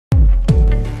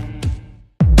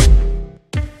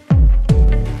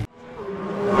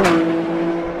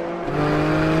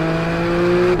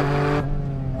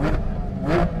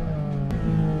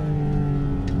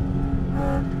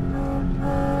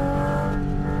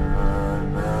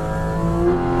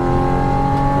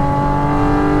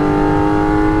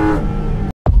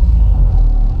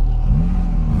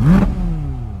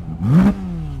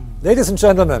Ladies and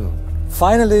gentlemen,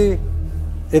 finally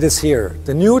it is here,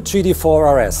 the new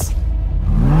GT4 RS.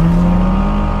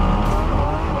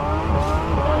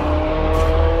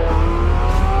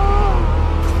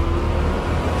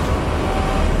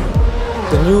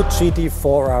 The new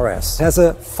GT4 RS has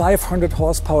a 500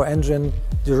 horsepower engine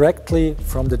directly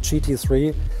from the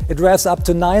GT3. It revs up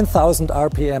to 9,000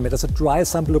 RPM. It has a dry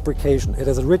sump lubrication. It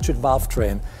has a rigid valve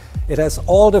train. It has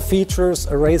all the features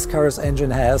a race car's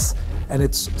engine has, and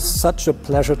it's such a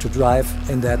pleasure to drive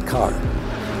in that car.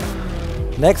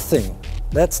 Next thing,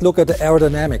 let's look at the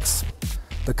aerodynamics.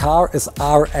 The car is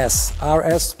RS.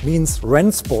 RS means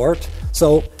Rennsport,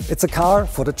 so it's a car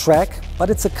for the track, but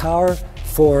it's a car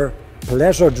for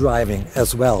pleasure driving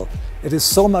as well. It is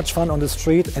so much fun on the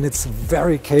street and it's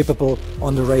very capable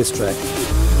on the racetrack.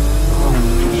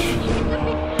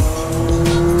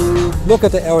 Look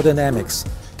at the aerodynamics.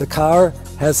 The car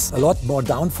has a lot more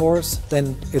downforce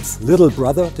than its little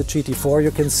brother, the GT4.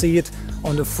 You can see it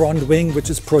on the front wing,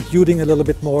 which is protruding a little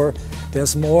bit more.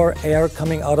 There's more air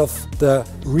coming out of the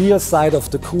rear side of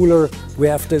the cooler. We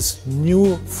have this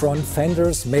new front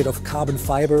fenders made of carbon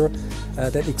fiber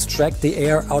that extract the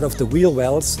air out of the wheel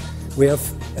wells. We have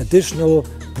additional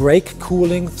brake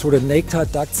cooling through the nectar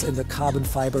ducts in the carbon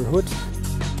fiber hood.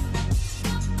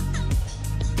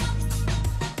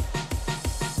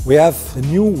 We have a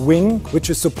new wing which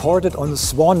is supported on the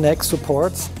swan neck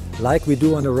supports, like we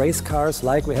do on the race cars,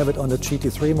 like we have it on the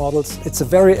GT3 models. It's a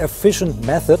very efficient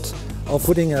method of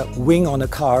putting a wing on a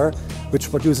car which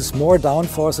produces more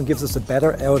downforce and gives us a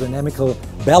better aerodynamical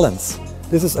balance.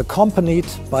 This is accompanied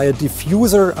by a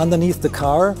diffuser underneath the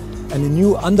car and a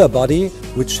new underbody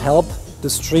which help the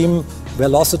stream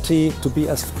velocity to be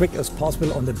as quick as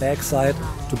possible on the backside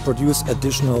to produce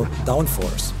additional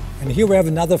downforce. And here we have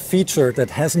another feature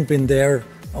that hasn't been there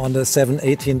on the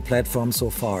 718 platform so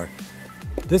far.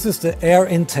 This is the air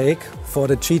intake for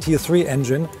the GT3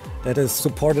 engine that is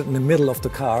supported in the middle of the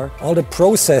car. All the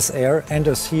process air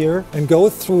enters here and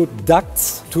goes through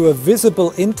ducts to a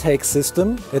visible intake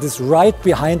system that is right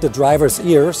behind the driver's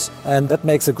ears, and that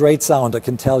makes a great sound, I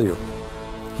can tell you.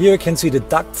 Here you can see the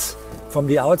ducts from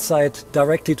the outside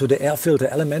directly to the air filter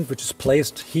element, which is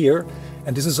placed here.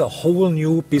 And this is a whole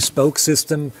new bespoke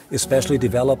system, especially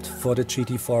developed for the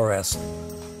GT4 RS.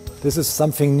 This is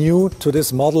something new to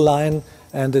this model line,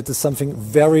 and it is something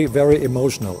very, very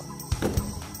emotional.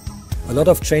 A lot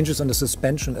of changes on the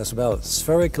suspension as well.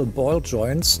 Spherical ball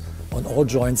joints on all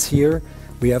joints here.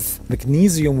 We have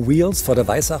magnesium wheels for the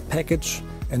Weissach package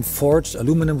and forged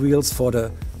aluminum wheels for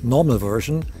the normal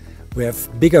version. We have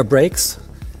bigger brakes.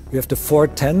 We have the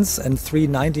 410s and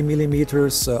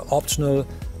 390mm optional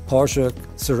Porsche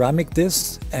ceramic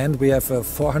discs, and we have a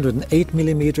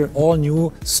 408mm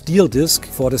all-new steel disc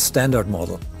for the standard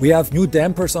model. We have new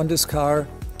dampers on this car,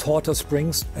 tortoise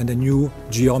springs, and a new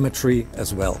geometry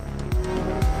as well.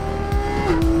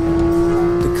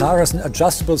 The car has an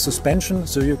adjustable suspension,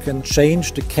 so you can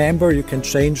change the camber, you can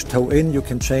change toe-in, you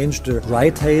can change the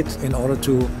ride height in order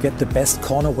to get the best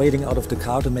corner weighting out of the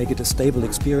car to make it a stable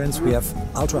experience. We have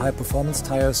ultra-high performance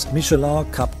tires, Michelin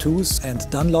Cup 2s and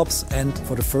Dunlops, and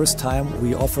for the first time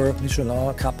we offer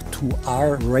Michelin Cup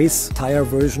 2R race tire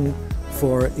version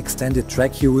for extended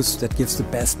track use that gives the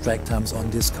best track times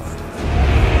on this car.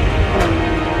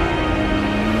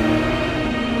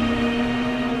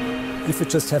 If you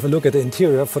just have a look at the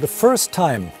interior, for the first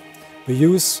time we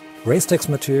use Racetex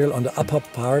material on the upper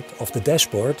part of the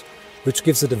dashboard, which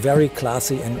gives it a very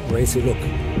classy and racy look.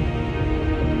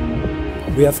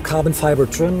 We have carbon fiber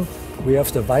trim, we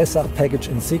have the Weissach package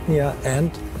insignia,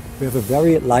 and we have a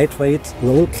very lightweight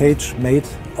roll cage made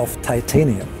of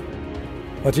titanium.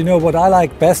 But you know what I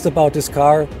like best about this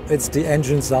car? It's the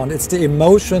engine sound, it's the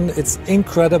emotion, it's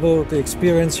incredible the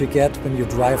experience you get when you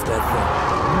drive that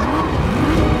thing.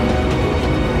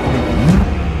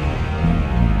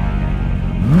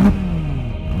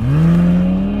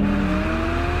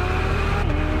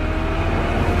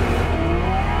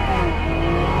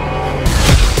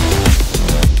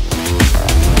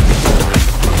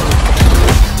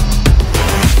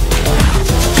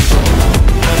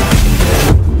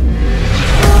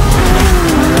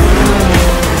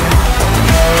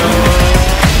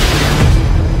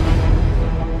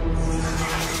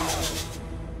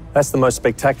 That's the most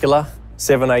spectacular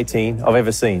 718 I've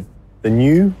ever seen. The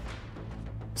new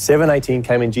 718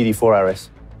 Cayman GT4 RS.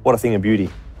 What a thing of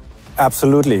beauty.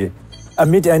 Absolutely. A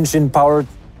mid-engine powered,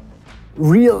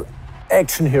 real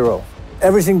action hero.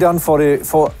 Everything done for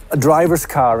a driver's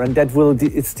car, and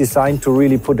it's designed to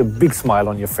really put a big smile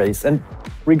on your face. And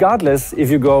regardless if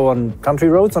you go on country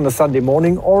roads on a Sunday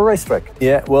morning or a racetrack.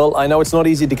 Yeah, well, I know it's not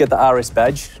easy to get the RS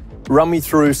badge. run me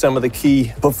through some of the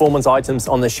key performance items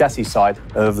on the chassis side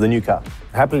of the new car.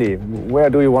 Happily, where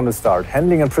do you want to start?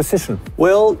 Handling and precision.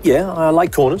 Well, yeah, I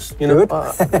like corners. You know,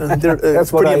 they're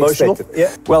That's what pretty I emotional. expected.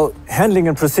 Yeah. Well, handling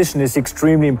and precision is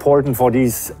extremely important for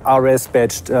these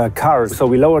RS-badged cars. So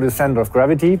we lower the center of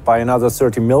gravity by another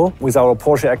 30 mil with our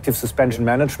Porsche Active Suspension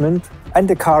Management. And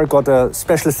the car got a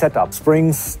special setup: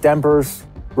 springs, dampers,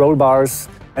 roll bars,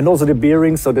 and also the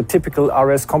bearings, so the typical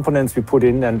RS components we put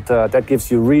in, and that gives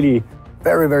you really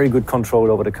very, very good control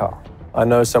over the car. I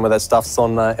know some of that stuff's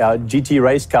on our GT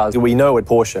race cars. We know at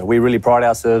Porsche, we really pride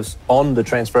ourselves on the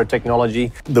transfer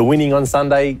technology. The winning on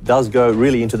Sunday does go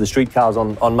really into the street cars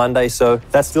on Monday, so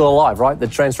that's still alive, right? The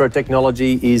transfer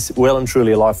technology is well and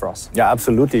truly alive for us. Yeah,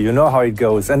 absolutely. You know how it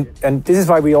goes. And this is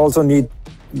why we also need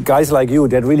guys like you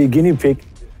that really guinea pig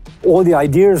all the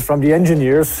ideas from the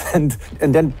engineers and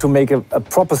then to make a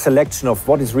proper selection of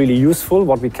what is really useful,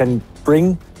 what we can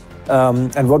bring,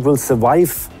 and what will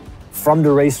survive from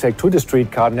the racetrack to the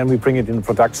street car, and then we bring it into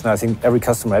production. I think every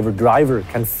customer, every driver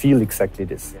can feel exactly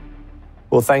this.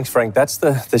 Well, thanks, Frank. That's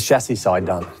the chassis side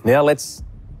done. Now let's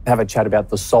have a chat about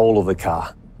the soul of the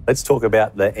car. Let's talk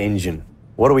about the engine.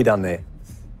 What have we done there?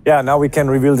 Yeah, now we can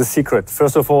reveal the secret.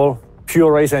 First of all,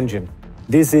 pure race engine.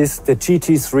 This is the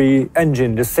GT3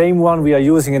 engine, the same one we are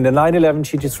using in the 911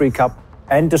 GT3 Cup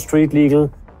and the street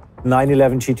legal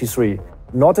 911 GT3.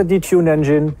 Not a detuned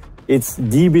engine. It's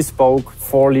the bespoke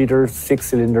 4-liter,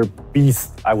 6-cylinder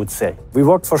beast, I would say. We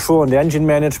worked for sure on the engine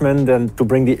management and to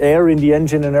bring the air in the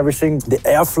engine and everything. The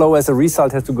airflow as a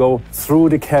result has to go through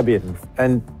the cabin.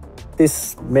 And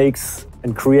this makes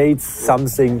and creates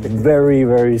something very,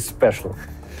 very special.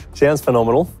 Sounds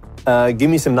phenomenal. Give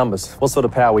me some numbers. What sort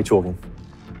of power are we talking?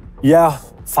 Yeah,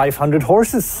 500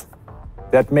 horses.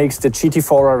 That makes the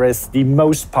GT4 RS the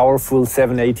most powerful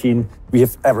 718 we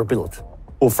have ever built.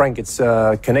 Well, Frank, it's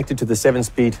connected to the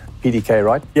 7-speed PDK,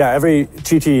 right? Yeah, every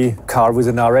GT car with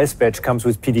an RS badge comes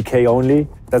with PDK only.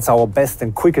 That's our best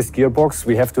and quickest gearbox.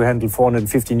 We have to handle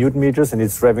 450 Newton meters and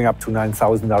it's revving up to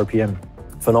 9,000 RPM.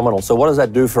 Phenomenal. So what does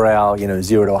that do for our,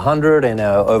 0 to 100 and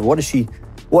our, what does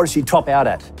she top out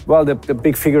at? Well, the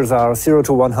big figures are 0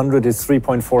 to 100 is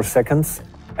 3.4 seconds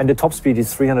and the top speed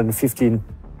is 315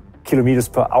 kilometers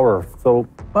per hour. So,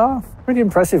 well, pretty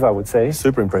impressive, I would say.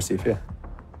 Super impressive, yeah.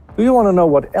 Do you want to know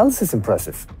what else is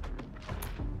impressive?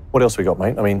 What else we got,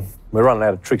 mate? I mean, we're running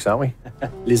out of tricks, aren't we?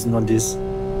 Listen on this.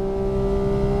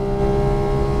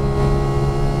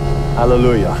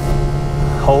 Hallelujah.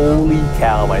 Holy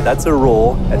cow, mate. That's a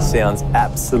roar. That sounds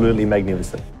absolutely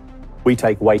magnificent. We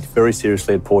take weight very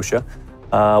seriously at Porsche.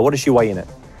 What does she weigh in at?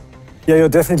 Yeah, you're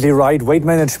definitely right. Weight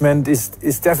management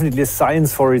is definitely a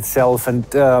science for itself. And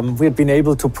we have been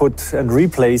able to put and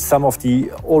replace some of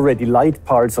the already light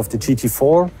parts of the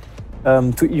GT4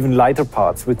 to even lighter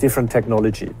parts with different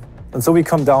technology. And so we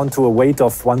come down to a weight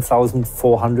of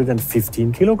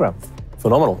 1,415 kilograms.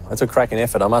 Phenomenal. That's a cracking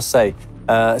effort, I must say.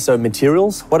 So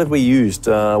materials, what have we used?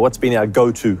 What's been our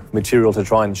go-to material to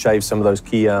try and shave some of those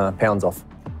key pounds off?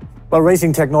 Well,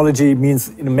 racing technology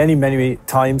means many, many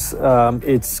times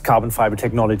it's carbon fiber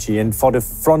technology. And for the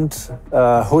front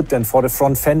hood and for the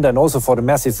front fender and also for the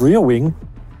massive rear wing,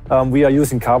 we are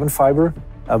using carbon fiber,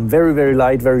 very, very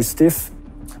light, very stiff.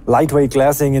 Lightweight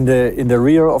glassing in the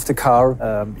rear of the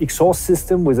car, exhaust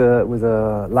system with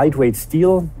a lightweight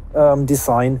steel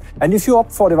design. And if you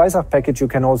opt for the Weissach package, you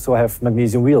can also have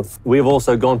magnesium wheels. We have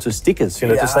also gone to stickers,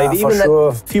 to save even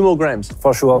sure. that few more grams.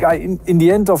 For sure. In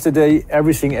the end of the day,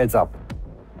 everything adds up.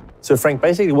 So Frank,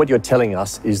 basically what you're telling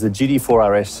us is the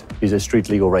GT4 RS is a street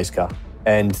legal race car.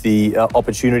 And the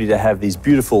opportunity to have these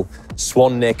beautiful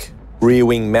swan neck rear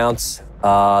wing mounts,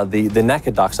 the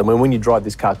knacker ducts. I mean, when you drive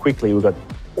this car quickly, we've got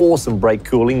awesome brake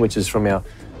cooling, which is from our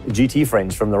GT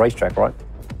friends from the racetrack, right?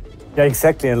 Yeah,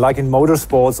 exactly. And like in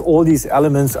motorsports, all these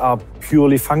elements are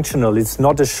purely functional. It's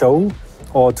not a show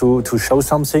or to show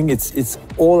something. It's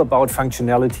all about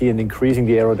functionality and increasing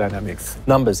the aerodynamics.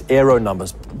 Numbers, aero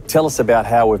numbers. Tell us about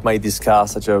how we've made this car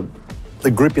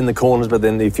the grip in the corners, but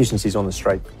then the efficiencies on the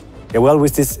straight. Yeah, well,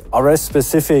 with this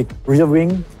RS-specific rear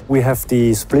wing, we have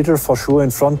the splitter for sure in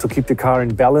front to keep the car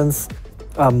in balance.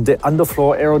 The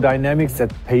underfloor aerodynamics,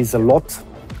 that pays a lot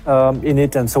in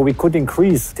it. And so we could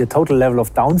increase the total level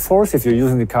of downforce if you're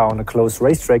using the car on a closed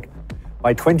racetrack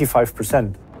by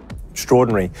 25%.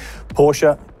 Extraordinary.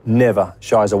 Porsche never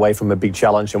shies away from a big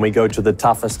challenge, and we go to the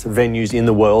toughest venues in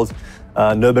the world.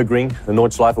 Nürburgring, the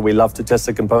Nordschleife, we love to test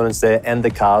the components there and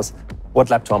the cars. What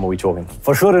lap time are we talking?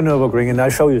 For sure the Nürburgring, and I'll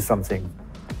show you something.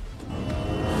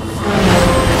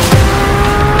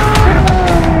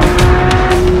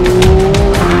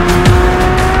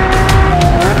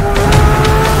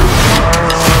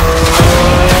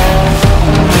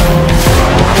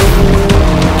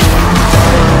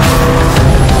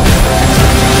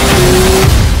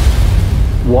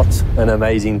 What an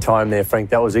amazing time there, Frank.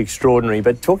 That was extraordinary.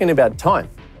 But talking about time,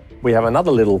 we have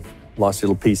another nice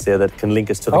little piece there that can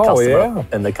link us to the customer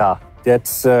and the car.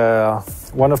 That's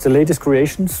one of the latest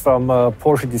creations from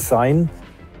Porsche Design.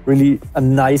 Really a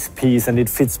nice piece, and it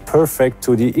fits perfect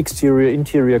to the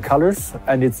exterior-interior colors,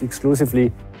 and it's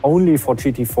exclusively only for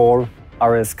GT4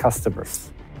 RS customers.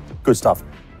 Good stuff.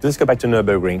 Let's go back to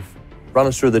Nürburgring. Run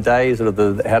us through the day, sort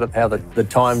of how the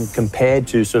time compared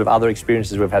to sort of other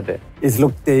experiences we've had there.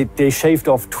 Look, they shaved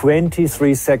off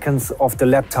 23 seconds of the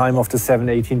lap time of the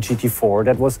 718 GT4.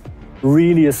 That was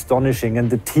really astonishing, and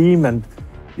the team and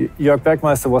Jörg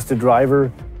Bergmeister was the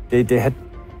driver.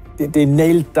 They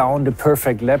nailed down the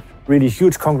perfect lap. Really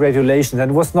huge congratulations.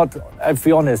 And it was not, I'll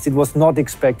be honest, it was not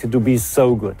expected to be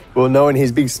so good. Well, knowing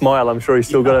his big smile, I'm sure he's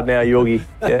still got it now, Jorgi.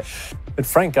 Yeah. But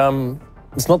Frank,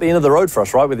 it's not the end of the road for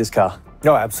us, right, with this car?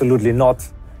 No, absolutely not.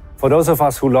 For those of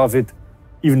us who love it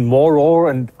even more raw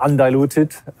and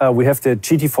undiluted, we have the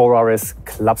GT4 RS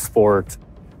Club Sport.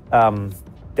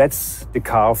 That's the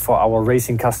car for our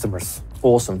racing customers.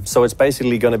 Awesome. So it's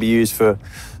basically going to be used for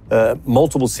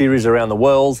multiple series around the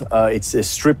world. It's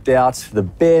stripped out, the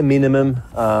bare minimum.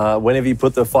 Whenever you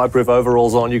put the fireproof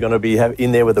overalls on, you're going to be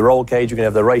in there with the roll cage. You're going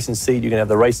to have the racing seat. You're going to have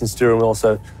the racing steering wheel.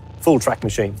 So full track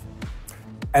machine.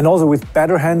 And also with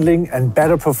better handling and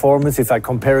better performance if I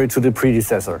compare it to the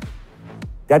predecessor.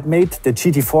 That made the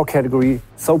GT4 category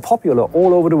so popular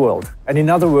all over the world. And in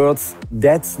other words,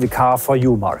 that's the car for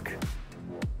you, Mark.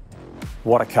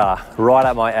 What a car. Right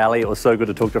up my alley. It was so good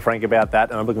to talk to Frank about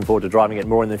that, and I'm looking forward to driving it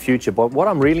more in the future. But what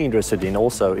I'm really interested in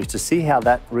also is to see how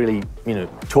that really,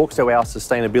 talks to our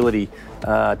sustainability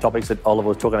topics that Oliver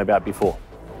was talking about before.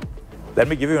 Let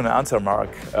me give you an answer, Mark.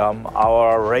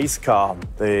 Our race car,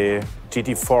 the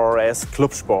GT4 RS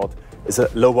Club Sport, is a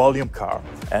low-volume car.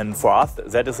 And for us,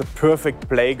 that is a perfect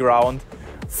playground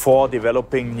for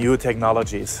developing new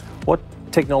technologies. What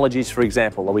technologies, for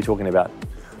example, are we talking about?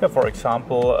 Yeah, for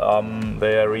example,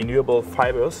 the renewable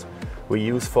fibers we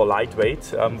use for lightweight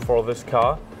for this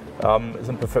car is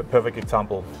a perfect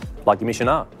example. Like the Mission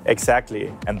R.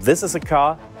 Exactly. And this is a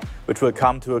car which will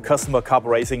come to a customer cup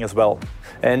racing as well.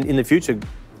 And in the future,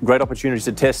 great opportunities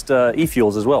to test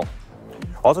e-fuels as well.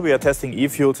 Also, we are testing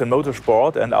e-fuels in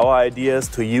motorsport, and our idea is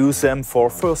to use them for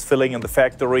first filling in the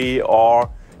factory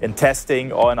or in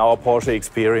testing or in our Porsche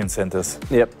experience centers.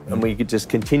 Yep, and we could just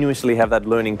continuously have that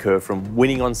learning curve from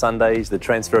winning on Sundays, the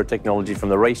transfer of technology from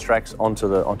the racetracks onto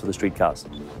the street cars.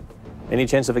 Any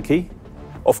chance of a key?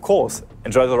 Of course.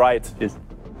 Enjoy the ride. Yes.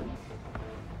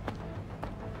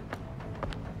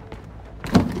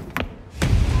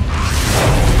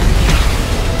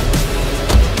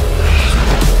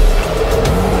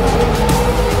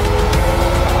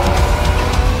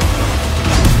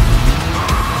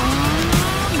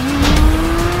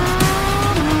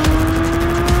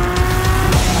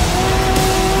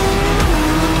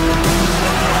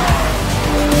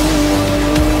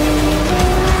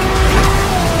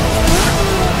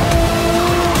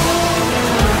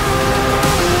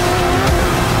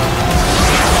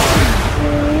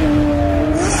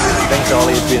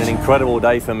 It's been an incredible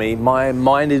day for me. My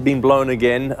mind has been blown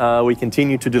again. We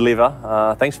continue to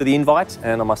deliver. Thanks for the invite,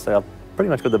 and I must say I've pretty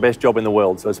much got the best job in the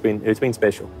world, so it's been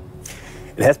special.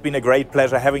 It has been a great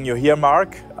pleasure having you here,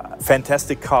 Mark.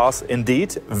 Fantastic cars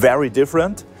indeed, very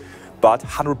different, but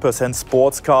 100%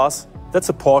 sports cars. That's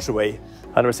a Porsche way.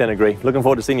 100% agree. Looking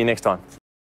forward to seeing you next time.